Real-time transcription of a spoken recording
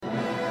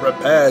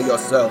Prepare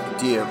yourself,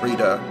 dear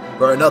reader,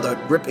 for another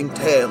gripping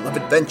tale of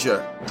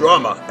adventure,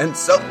 drama, and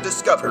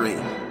self-discovery.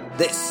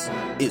 This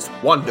is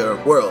Wonder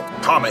World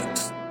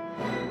Comics.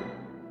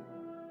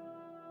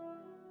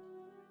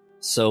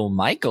 So,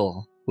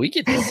 Michael, we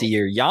get to see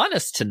your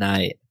Giannis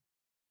tonight.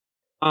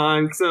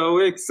 I'm so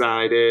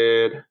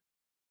excited. I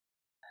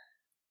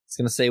was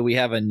going to say we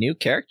have a new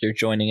character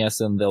joining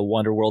us in the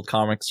Wonder World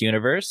Comics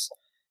universe.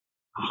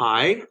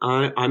 Hi,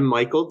 I'm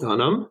Michael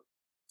Dunham.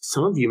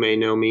 Some of you may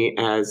know me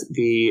as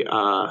the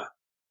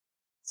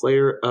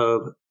player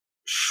of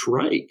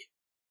Shrike.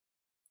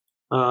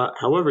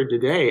 However,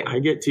 today I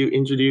get to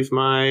introduce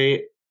my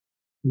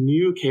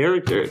new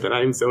character that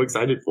I'm so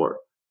excited for.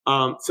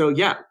 I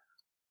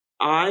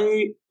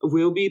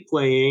will be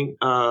playing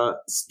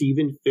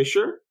Stephen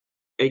Fischer,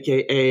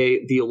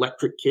 aka the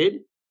Electric Kid.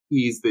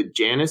 He's the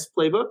Janus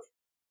playbook,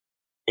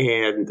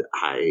 and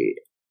I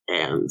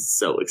am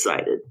so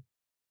excited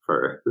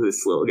for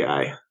this little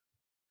guy.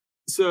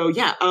 So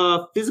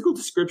physical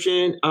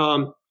description.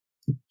 Him,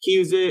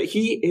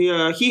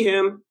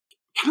 kind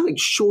of like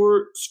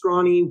short,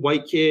 scrawny,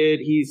 white kid.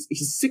 He's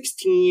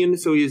 16,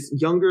 so he's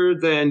younger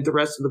than the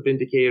rest of the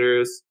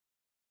Vindicators.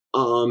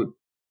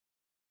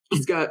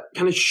 He's got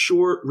kind of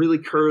short, really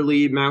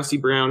curly, mousy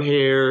brown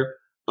hair.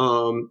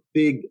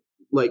 Big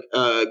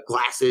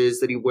glasses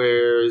that he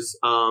wears.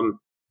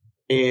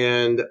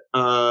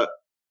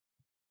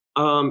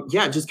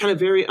 Just kind of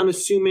very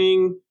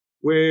unassuming.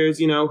 Wears,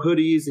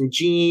 hoodies and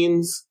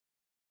jeans.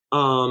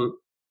 And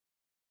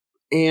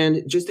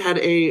just had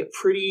a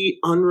pretty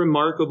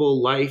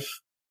unremarkable life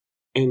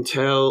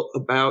until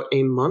about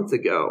a month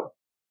ago.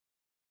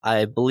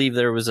 I believe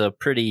there was a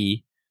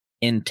pretty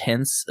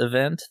intense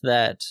event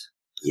that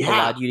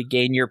allowed you to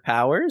gain your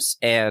powers,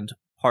 and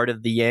part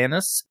of the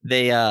Janus,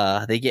 they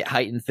get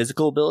heightened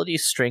physical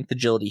abilities, strength,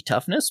 agility,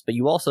 toughness, but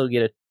you also get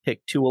to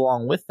pick two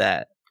along with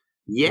that.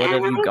 Yeah.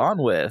 What have you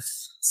gone with?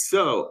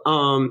 So,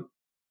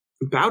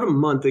 about a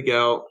month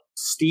ago,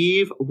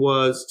 Steve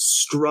was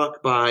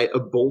struck by a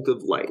bolt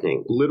of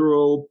lightning,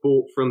 literal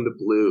bolt from the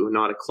blue,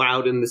 not a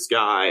cloud in the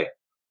sky,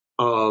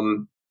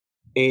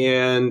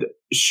 and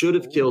should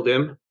have killed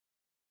him,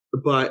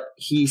 but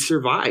he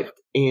survived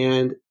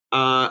and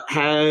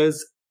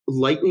has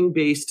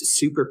lightning-based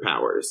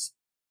superpowers.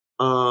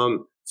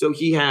 So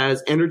he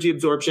has energy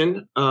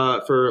absorption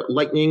for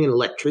lightning and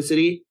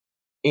electricity,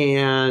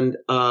 and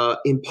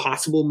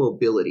impossible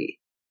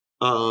mobility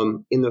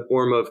in the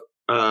form of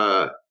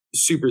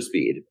super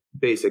speed,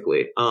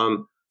 basically.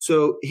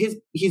 So he's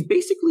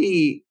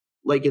basically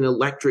like an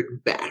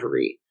electric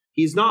battery.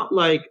 He's not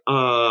like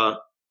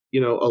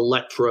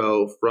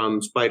Electro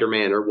from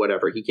Spider-Man or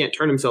whatever. He can't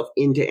turn himself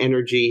into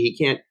energy. He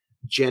can't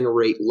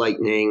generate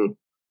lightning.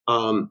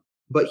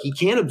 But he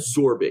can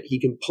absorb it. He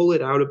can pull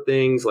it out of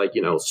things like,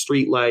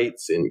 street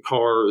lights and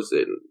cars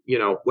and,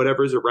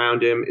 whatever's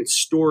around him, and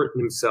store it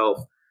in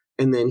himself.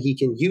 And then he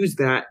can use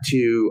that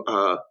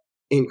to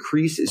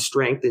increase his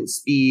strength and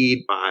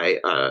speed by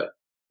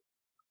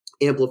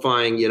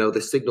amplifying,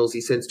 the signals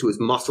he sends to his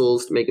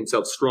muscles to make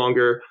himself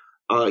stronger.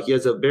 He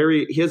has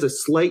a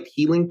slight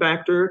healing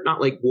factor, not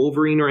like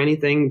Wolverine or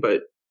anything,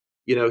 but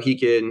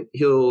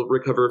he'll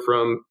recover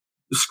from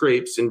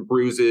scrapes and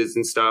bruises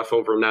and stuff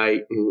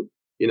overnight, and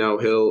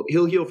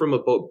he'll heal from a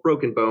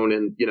broken bone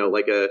in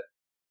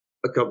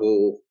a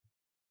couple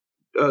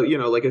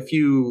a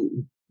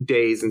few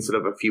days instead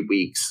of a few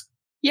weeks.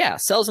 Yeah,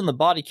 cells in the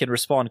body can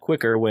respond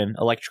quicker when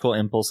electrical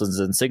impulses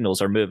and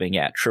signals are moving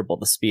at triple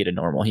the speed of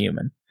normal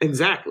human.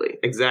 Exactly.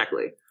 And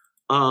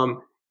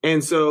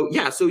so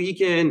he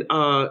can,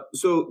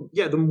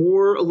 the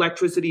more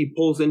electricity he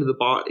pulls into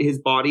his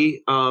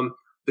body, the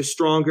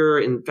stronger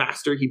and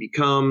faster he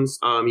becomes.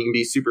 He can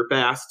be super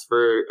fast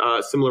for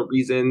similar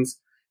reasons.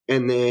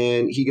 And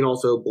then he can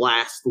also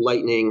blast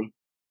lightning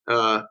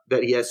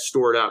that he has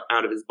stored up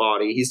out of his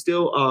body. He's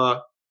still,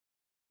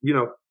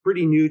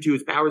 pretty new to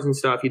his powers and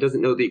stuff. He doesn't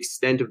know the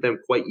extent of them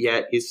quite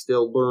yet. He's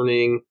still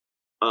learning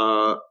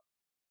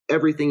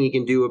everything he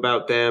can do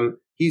about them.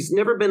 He's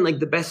never been like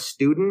the best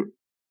student,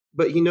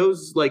 but he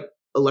knows like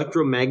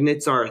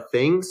electromagnets are a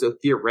thing. So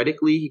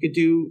theoretically he could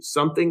do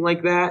something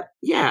like that.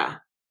 Yeah.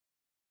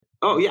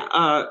 Oh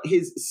yeah.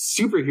 His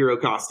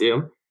superhero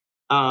costume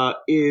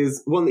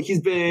is one that he's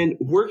been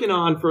working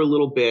on for a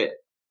little bit.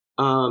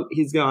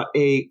 He's got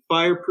a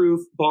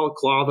fireproof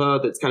balaclava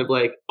that's kind of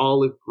like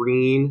olive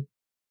green.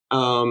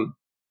 With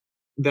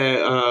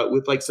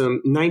like some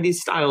 90s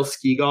style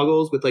ski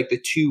goggles with like the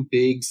two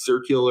big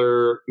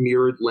circular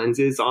mirrored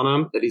lenses on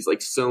them that he's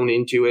like sewn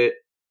into it.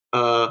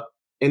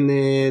 And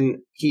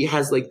then he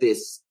has like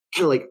this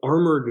kind of like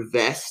armored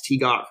vest he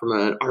got from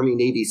an Army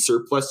Navy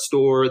surplus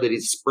store that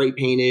he's spray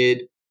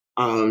painted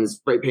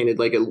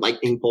like a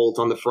lightning bolt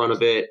on the front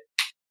of it.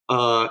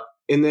 And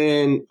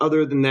then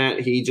other than that,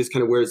 he just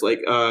kind of wears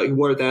like, he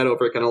wore that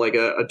over kind of like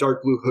a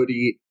dark blue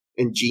hoodie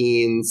and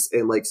jeans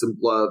and like some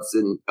gloves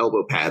and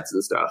elbow pads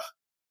and stuff.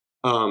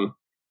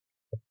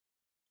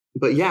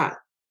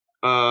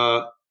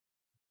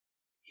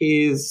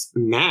 His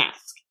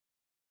mask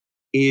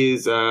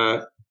is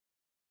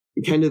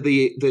kind of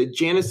the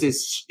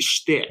Janice's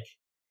shtick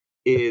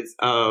is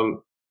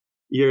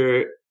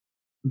you're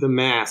the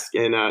mask,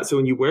 and so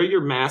when you wear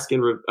your mask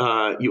and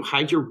you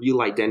hide your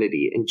real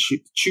identity and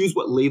choose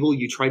what label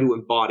you try to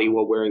embody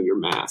while wearing your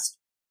mask.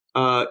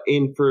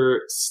 And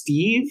for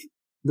Steve,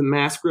 the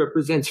mask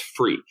represents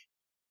freak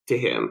to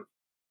him,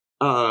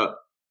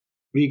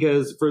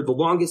 because for the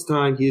longest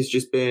time he's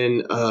just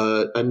been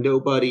a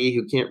nobody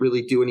who can't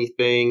really do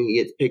anything. He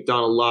gets picked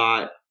on a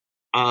lot,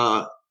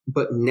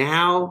 but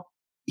now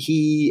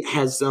he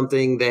has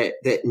something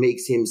that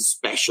makes him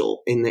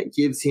special and that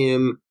gives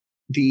him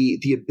the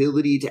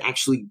ability to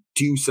actually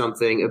do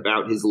something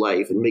about his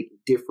life and make a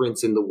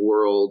difference in the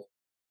world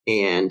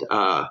and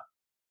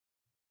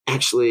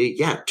actually,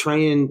 try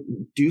and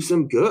do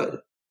some good.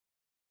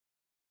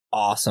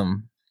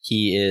 Awesome.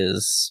 He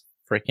is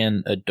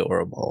freaking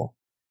adorable.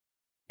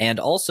 And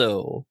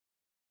also,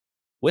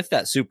 with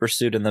that super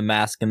suit and the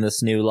mask in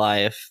this new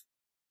life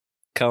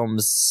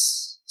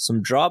comes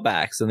some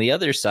drawbacks on the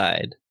other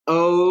side.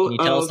 Oh, can you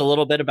tell us a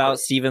little bit about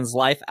Steven's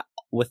life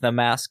with the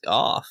mask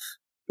off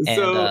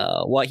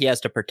and what he has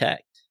to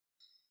protect?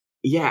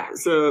 Yeah,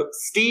 so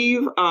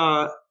Steve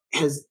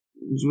has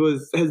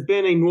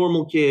been a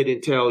normal kid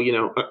until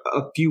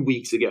a few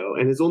weeks ago,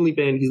 and he's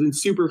been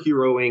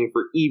superheroing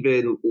for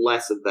even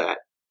less of that.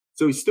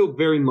 So he still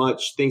very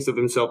much thinks of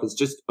himself as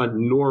just a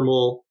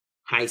normal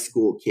high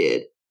school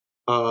kid.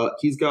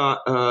 He's got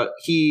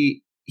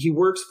he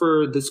works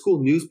for the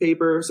school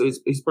newspaper, so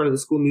he's part of the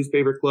school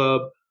newspaper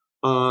club.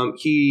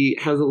 He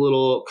has a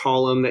little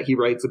column that he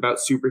writes about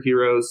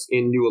superheroes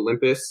in New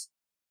Olympus.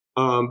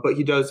 But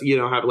he does,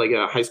 have like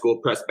a high school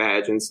press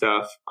badge and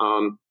stuff.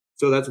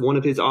 So that's one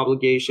of his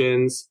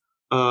obligations.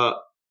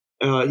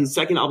 His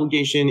second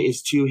obligation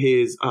is to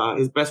his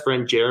best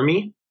friend,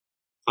 Jeremy.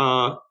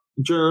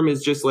 Germ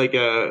is just like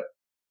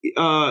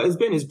has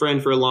been his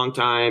friend for a long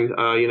time.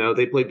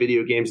 They play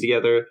video games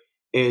together,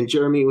 and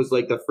Jeremy was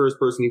like the first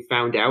person who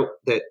found out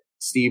that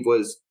Steve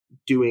was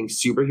doing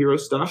superhero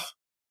stuff.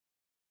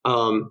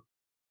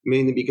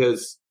 Mainly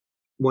because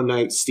one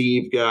night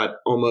Steve got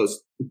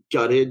almost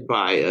gutted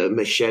by a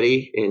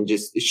machete and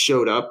just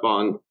showed up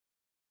on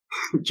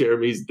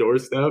Jeremy's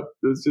doorstep.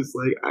 It was just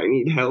like, I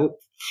need help.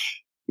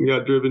 He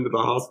got driven to the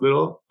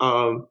hospital.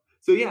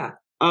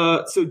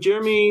 So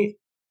Jeremy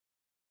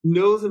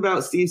knows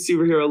about Steve's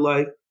superhero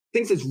life,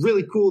 thinks it's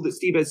really cool that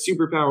Steve has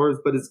superpowers,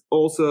 but is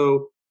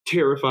also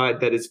terrified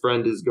that his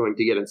friend is going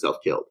to get himself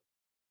killed.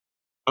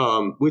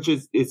 Which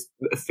is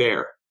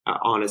fair,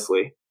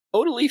 honestly.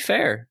 Totally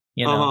fair,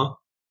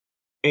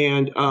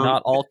 And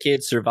not all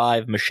kids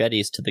survive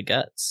machetes to the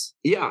guts.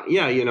 Yeah,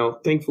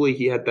 thankfully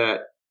he had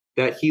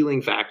that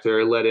healing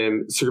factor, let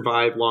him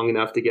survive long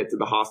enough to get to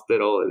the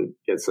hospital and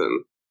get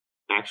some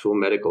actual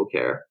medical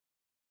care.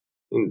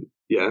 And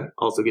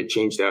also get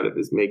changed out of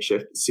his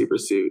makeshift super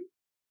suit.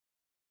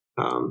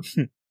 And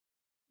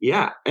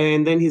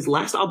then his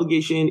last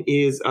obligation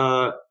is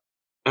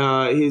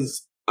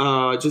his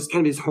just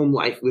kind of his home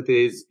life with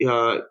his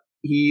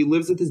he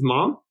lives with his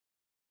mom.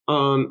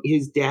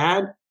 His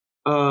dad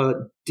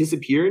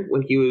disappeared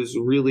when he was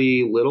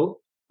really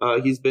little.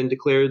 He's been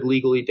declared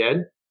legally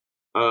dead.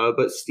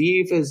 But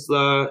Steve has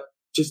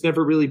just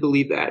never really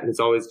believed that, and has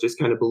always just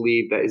kind of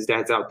believed that his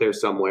dad's out there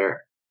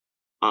somewhere.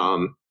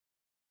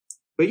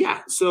 His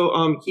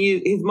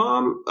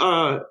mom,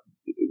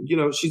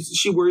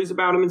 she worries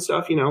about him and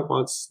stuff,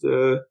 wants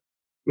to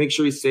make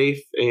sure he's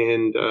safe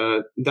and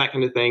that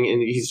kind of thing.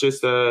 And he's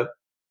just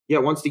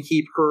wants to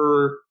keep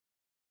her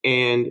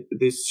and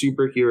this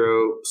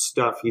superhero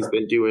stuff he's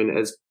been doing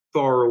as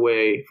far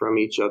away from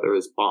each other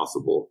as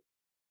possible.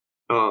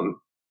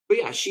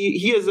 He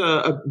has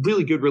a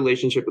really good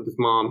relationship with his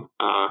mom.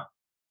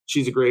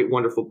 She's a great,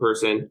 wonderful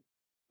person.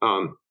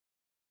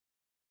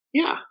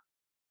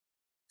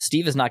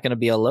 Steve is not going to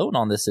be alone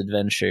on this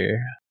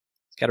adventure.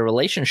 He's got a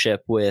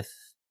relationship with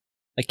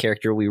a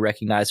character we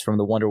recognize from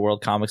the Wonder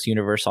World Comics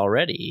universe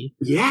already.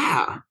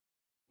 Yeah,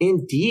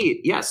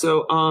 indeed. Yeah,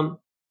 so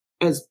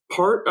as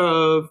part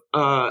of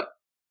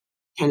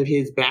kind of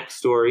his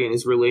backstory and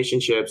his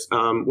relationships,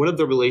 one of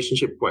the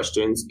relationship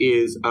questions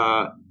is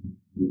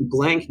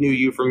blank knew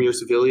you from your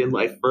civilian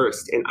life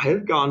first, and I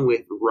have gone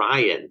with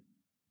Ryan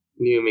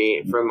knew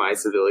me from my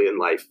civilian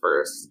life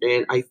first.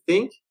 And I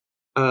think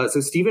so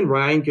Steve and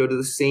Ryan go to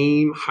the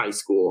same high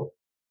school,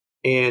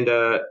 and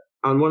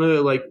on one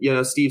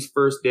of Steve's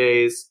first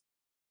days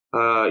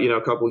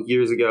a couple of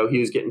years ago, he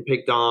was getting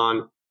picked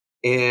on,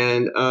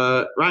 and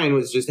Ryan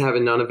was just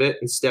having none of it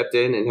and stepped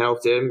in and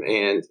helped him,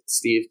 and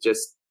Steve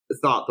just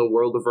thought the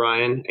world of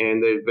Ryan,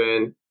 and they've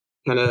been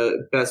kind of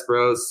best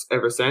bros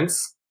ever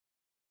since.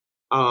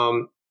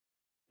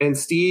 And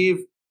Steve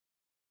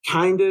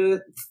kind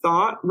of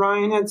thought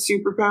Ryan had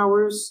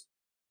superpowers.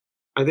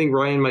 I think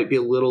Ryan might be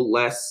a little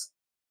less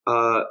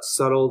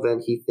subtle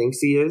than he thinks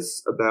he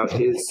is about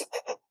his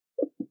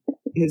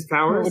powers.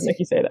 Why would make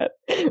you say that?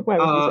 Why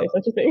would you say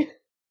such a thing?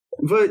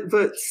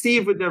 But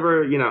Steve would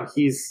never,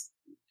 he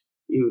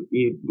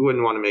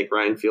wouldn't want to make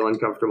Ryan feel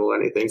uncomfortable or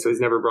anything, so he's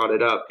never brought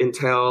it up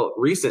until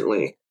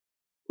recently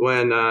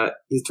when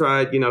he's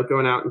tried,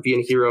 going out and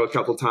being a hero a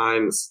couple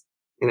times,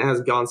 and it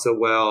hasn't gone so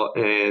well.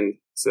 And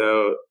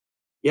so,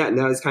 yeah,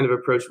 now he's kind of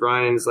approached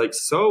Ryan. Is like,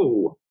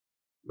 so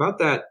about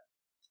that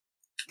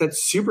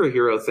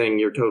superhero thing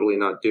you're totally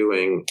not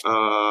doing.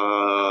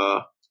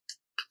 How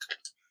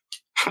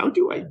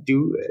do I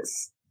do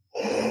this?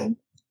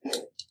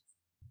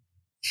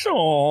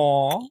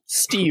 Aw,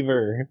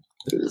 Stever.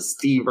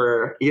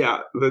 Stever. Yeah,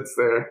 that's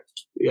there.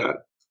 Yeah,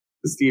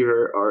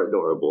 Stever are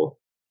adorable.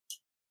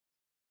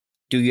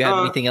 Do you have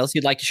anything else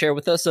you'd like to share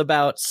with us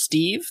about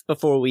Steve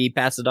before we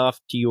pass it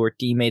off to your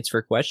teammates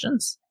for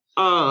questions?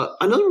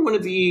 Another one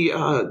of the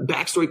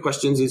backstory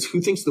questions is, who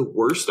thinks the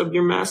worst of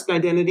your masked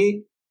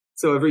identity?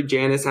 So every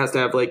Janus has to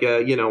have like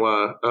a,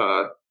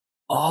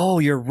 oh,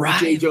 you're right.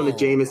 J. Jonah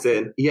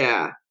Jameson.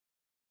 Yeah.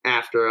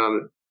 After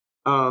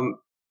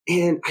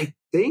and I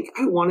think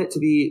I want it to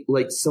be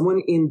like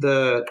someone in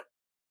the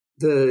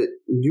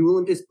New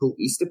Olympus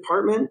Police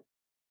Department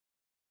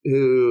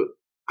who,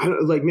 I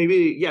don't like,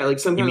 maybe, yeah, like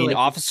some kind of, like,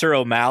 Officer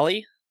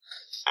O'Malley?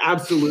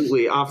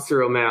 Absolutely,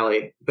 Officer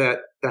O'Malley, that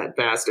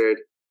bastard.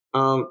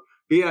 But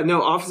yeah,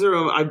 no, I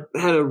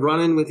had a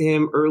run-in with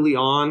him early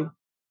on,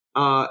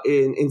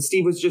 and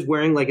Steve was just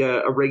wearing like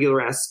a regular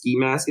ass ski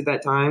mask at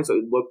that time, so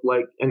he looked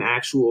like an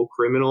actual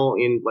criminal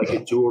in like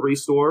a jewelry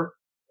store.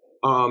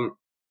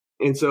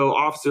 And so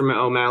Officer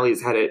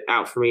O'Malley's had it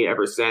out for me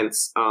ever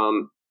since.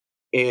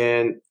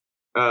 And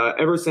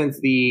ever since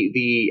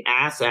the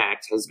ASS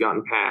Act has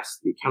gotten passed,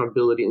 the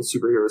Accountability and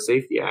Superhero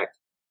Safety Act,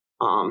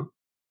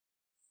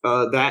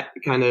 that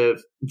kind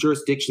of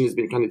jurisdiction has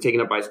been kind of taken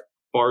up by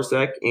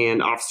Farsec,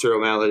 and Officer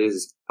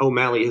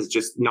O'Malley has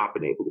just not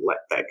been able to let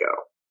that go.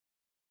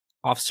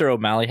 Officer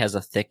O'Malley has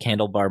a thick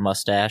handlebar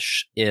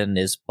mustache and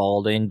is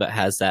balding, but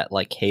has that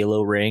like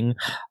halo ring,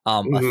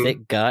 a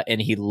thick gut, and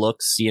he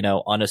looks,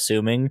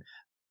 unassuming,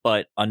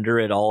 but under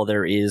it all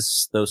there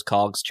is those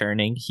cogs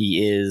turning.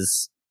 He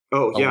is a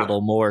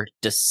little more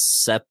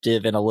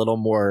deceptive and a little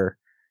more.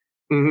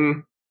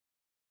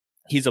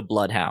 He's a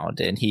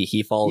bloodhound, and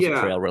he follows the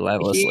trail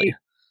relentlessly.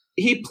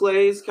 He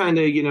plays kind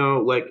of,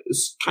 like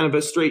kind of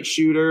a straight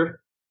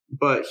shooter,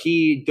 but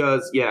he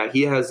does,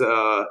 he has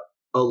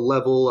a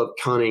level of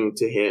cunning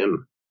to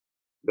him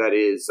that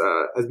has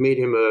made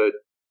him a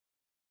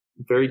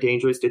very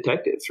dangerous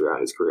detective throughout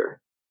his career.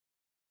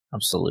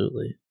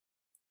 Absolutely.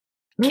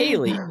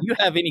 Kaylee, you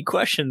have any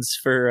questions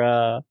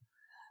for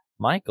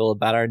Michael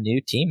about our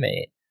new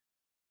teammate?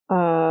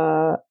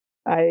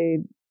 I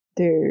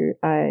do.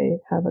 I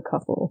have a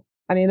couple.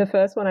 I mean, the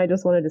first one I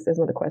just wanted to say is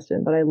not a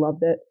question, but I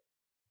loved it.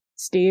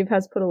 Steve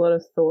has put a lot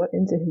of thought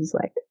into his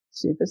like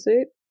super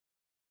suit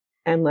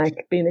and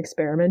like been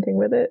experimenting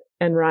with it.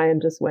 And Ryan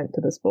just went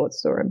to the sports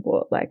store and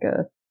bought like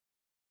a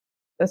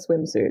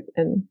swimsuit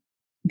and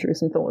drew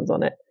some thorns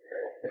on it.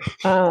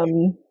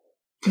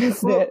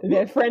 It's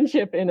their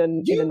friendship in a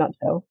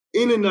nutshell.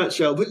 In a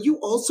nutshell, but you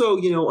also,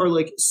 are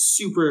like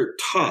super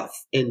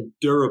tough and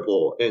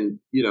durable, and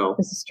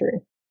this is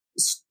true.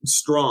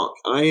 Strong.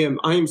 I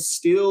am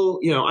still,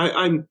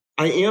 I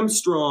am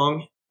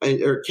strong,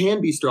 or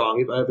can be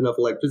strong if I have enough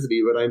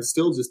electricity, but I'm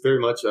still just very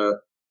much a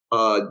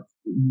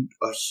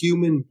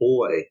human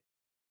boy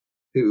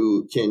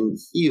who can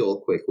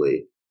heal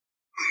quickly.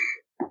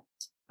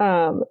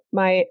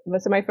 My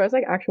first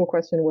like actual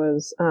question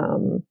was,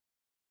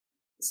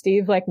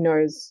 Steve like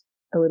knows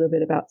a little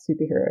bit about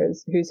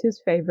superheroes. Who's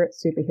his favorite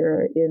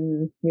superhero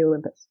in New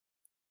Olympus?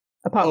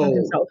 Apart from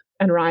himself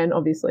and Ryan,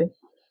 obviously.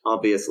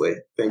 Obviously.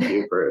 Thank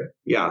you for,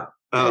 yeah.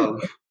 Oh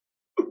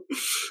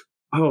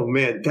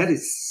man, that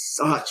is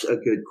such a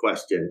good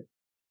question.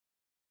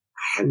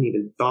 I hadn't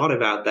even thought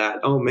about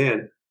that. Oh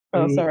man.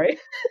 Oh, sorry.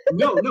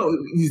 No,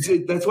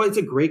 that's why it's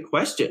a great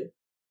question.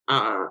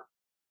 I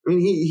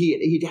mean,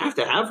 he'd have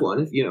to have one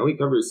if, he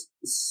covers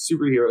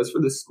superheroes for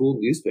the school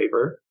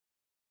newspaper.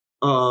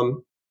 I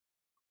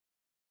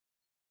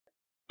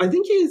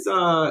think his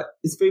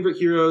favorite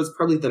hero is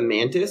probably the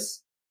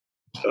Mantis.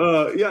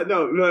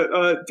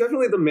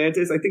 Definitely the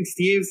Mantis. I think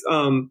Steve's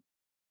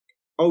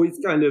always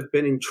kind of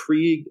been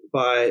intrigued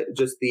by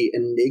just the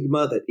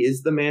enigma that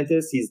is the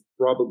Mantis. He's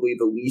probably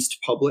the least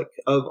public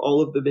of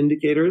all of the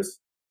Vindicators.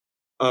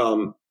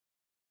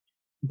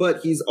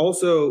 But he's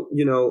also,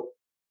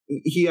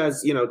 he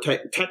has,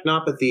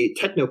 technopathy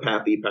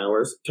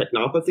powers,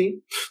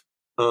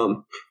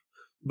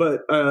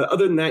 but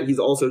other than that, he's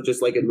also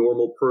just like a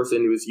normal person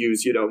who's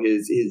used,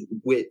 his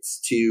wits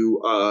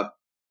to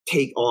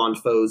take on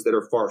foes that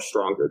are far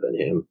stronger than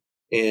him.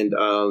 And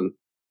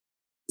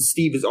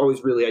Steve has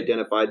always really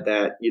identified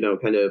that,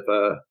 with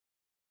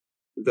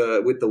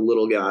the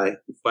little guy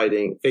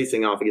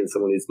facing off against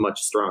someone who's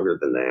much stronger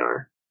than they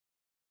are.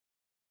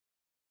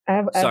 I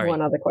have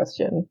one other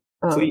question.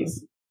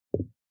 Please.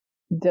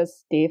 Does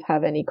Steve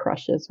have any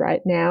crushes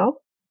right now?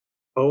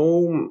 I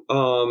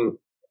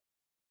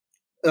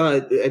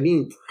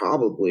mean,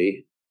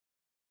 probably.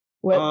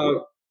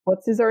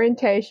 What's his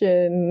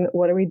orientation?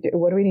 What do we do?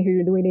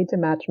 Who do we need to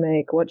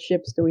matchmake? What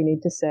ships do we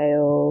need to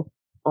sail?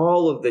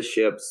 All of the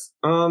ships.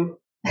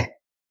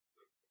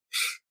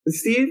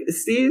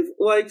 Steve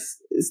likes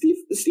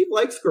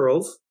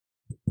girls.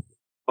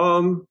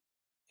 And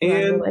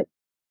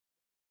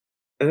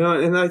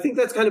I think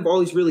that's kind of all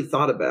he's really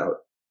thought about.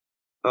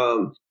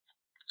 I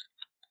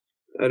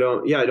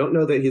don't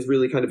know that he's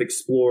really kind of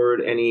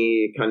explored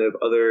any kind of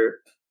other.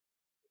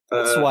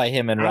 That's why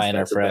him and Ryan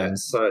are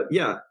friends. But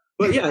yeah,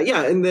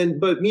 and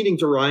then meeting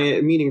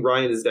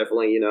Ryan is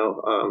definitely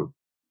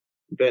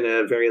been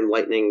a very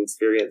enlightening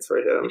experience for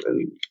him,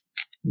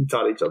 and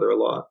taught each other a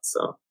lot.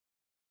 So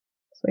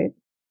sweet.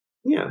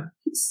 Yeah,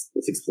 he's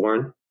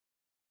exploring.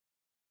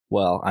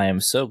 Well, I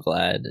am so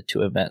glad to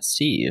have met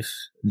Steve,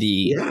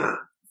 the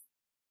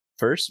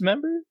first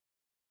member,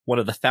 one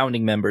of the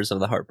founding members of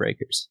the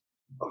Heartbreakers.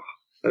 Oh,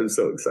 I'm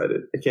so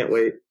excited. I can't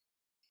wait.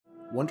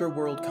 Wonder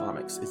World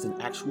Comics is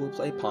an actual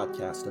play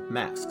podcast of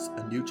Masks: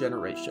 A New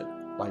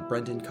Generation by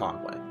Brendan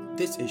Conway.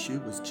 This issue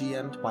was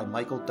GM'd by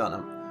Michael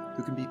Dunham,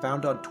 who can be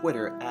found on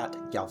Twitter at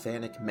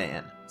Galvanic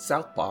Man.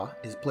 Southpaw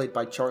is played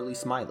by Charlie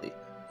Smiley,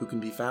 who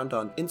can be found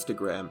on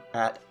Instagram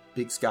at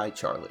Big Sky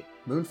Charlie.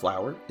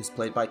 Moonflower is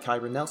played by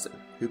Kyra Nelson,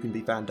 who can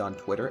be found on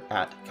Twitter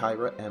at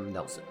Kyra M.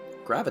 Nelson.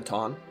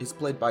 Graviton is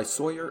played by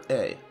Sawyer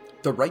A.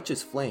 The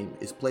Righteous Flame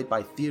is played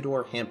by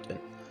Theodore Hampton,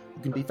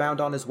 who can be found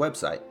on his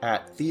website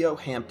at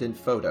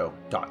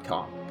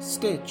theohamptonphoto.com.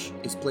 Stitch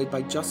is played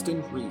by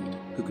Justin Reed,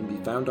 who can be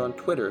found on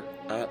Twitter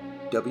at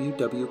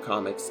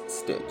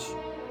WWComicsStitch.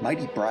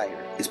 Mighty Briar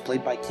is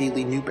played by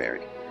Kaylee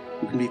Newberry,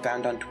 who can be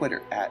found on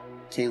Twitter at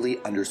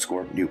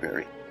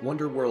Kaylee_Newberry.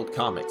 Wonder World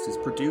Comics is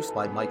produced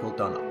by Michael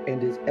Dunham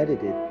and is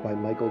edited by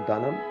Michael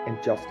Dunham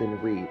and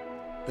Justin Reed.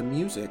 The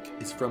music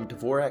is from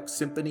Dvorak's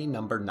Symphony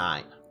No.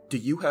 9. Do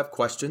you have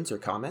questions or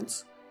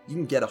comments? You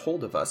can get a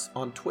hold of us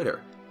on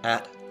Twitter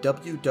at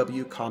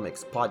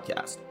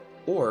WWComicsPodcast,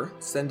 or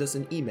send us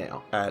an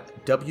email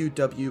at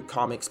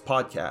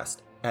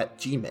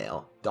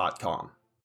wwcomicspodcast@gmail.com.